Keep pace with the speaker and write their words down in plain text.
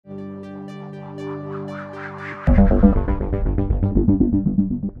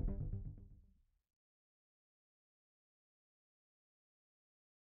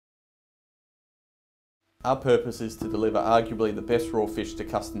Our purpose is to deliver arguably the best raw fish to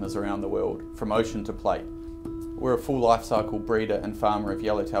customers around the world, from ocean to plate. We're a full life cycle breeder and farmer of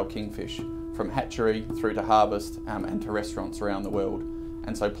Yellowtail Kingfish, from hatchery through to harvest and to restaurants around the world.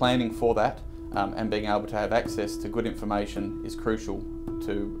 And so planning for that and being able to have access to good information is crucial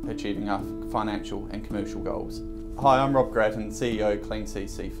to achieving our financial and commercial goals. Hi, I'm Rob Grattan, CEO Clean Sea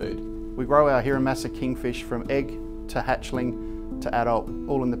Seafood. We grow our Hiramassa kingfish from egg to hatchling to adult,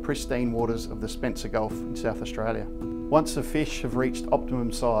 all in the pristine waters of the Spencer Gulf in South Australia. Once the fish have reached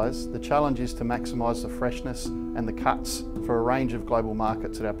optimum size, the challenge is to maximise the freshness and the cuts for a range of global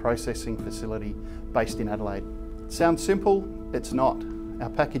markets at our processing facility based in Adelaide. It sounds simple, it's not. Our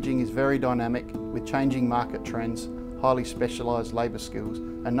packaging is very dynamic with changing market trends, highly specialised labour skills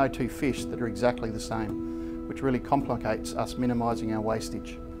and no two fish that are exactly the same, which really complicates us minimising our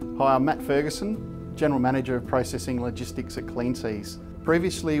wastage. Hi, I'm Matt Ferguson, General Manager of Processing Logistics at Clean Seas.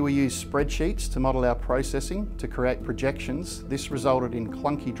 Previously we used spreadsheets to model our processing to create projections. This resulted in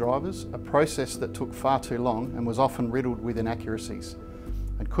clunky drivers, a process that took far too long and was often riddled with inaccuracies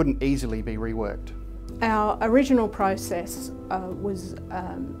and couldn't easily be reworked. Our original process was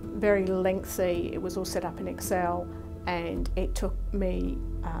very lengthy. It was all set up in Excel and it took me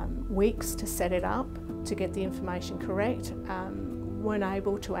weeks to set it up, to get the information correct. Weren't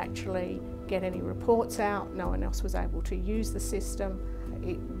able to actually get any reports out, no one else was able to use the system.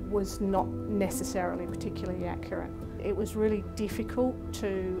 It was not necessarily particularly accurate. It was really difficult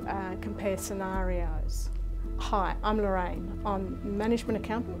to compare scenarios. Hi, I'm Lorraine. I'm Management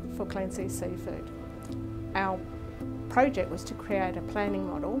Accountant for Clean Sea Seafood. Our project was to create a planning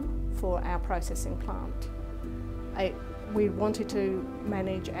model for our processing plant. We wanted to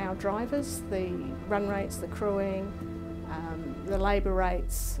manage our drivers, the run rates, the crewing, the labour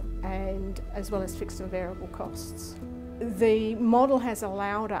rates, and as well as fixed and variable costs. The model has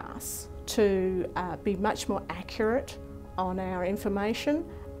allowed us to be much more accurate on our information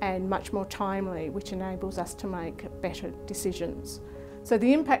and much more timely, which enables us to make better decisions. So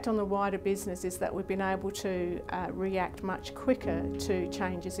the impact on the wider business is that we've been able to react much quicker to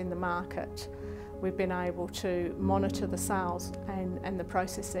changes in the market. We've been able to monitor the sales and the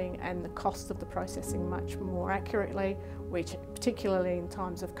processing and the cost of the processing much more accurately, which particularly in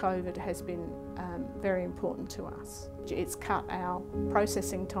times of COVID has been very important to us. It's cut our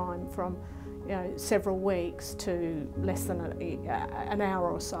processing time from several weeks to less than an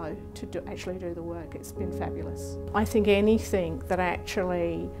hour or so to actually do the work. It's been fabulous. I think anything that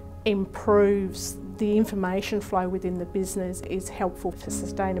actually improves the information flow within the business is helpful for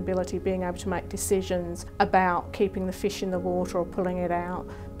sustainability, being able to make decisions about keeping the fish in the water or pulling it out,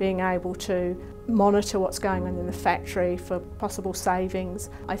 being able to monitor what's going on in the factory for possible savings.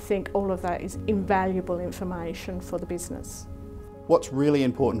 I think all of that is invaluable information for the business. What's really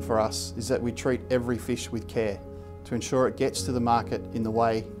important for us is that we treat every fish with care to ensure it gets to the market in the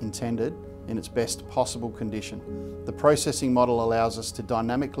way intended, in its best possible condition. The processing model allows us to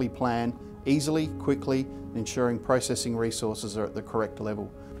dynamically plan easily, quickly, ensuring processing resources are at the correct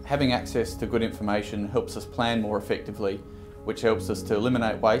level. Having access to good information helps us plan more effectively, which helps us to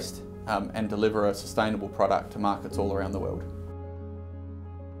eliminate waste and deliver a sustainable product to markets all around the world.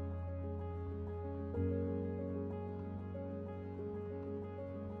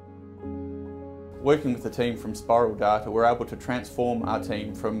 Working with the team from SpiralData, we're able to transform our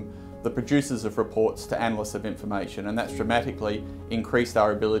team from the producers of reports to analysts of information, and that's dramatically increased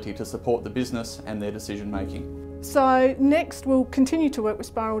our ability to support the business and their decision making. So next we'll continue to work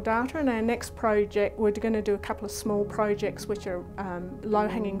with SpiralData, and our next project we're going to do a couple of small projects which are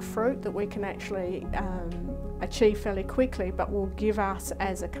low-hanging fruit that we can actually achieve fairly quickly, but will give us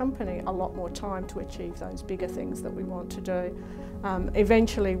as a company a lot more time to achieve those bigger things that we want to do.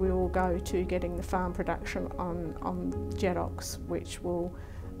 Eventually we will go to getting the farm production on Jedox, which will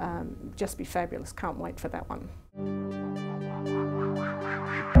just be fabulous. Can't wait for that one.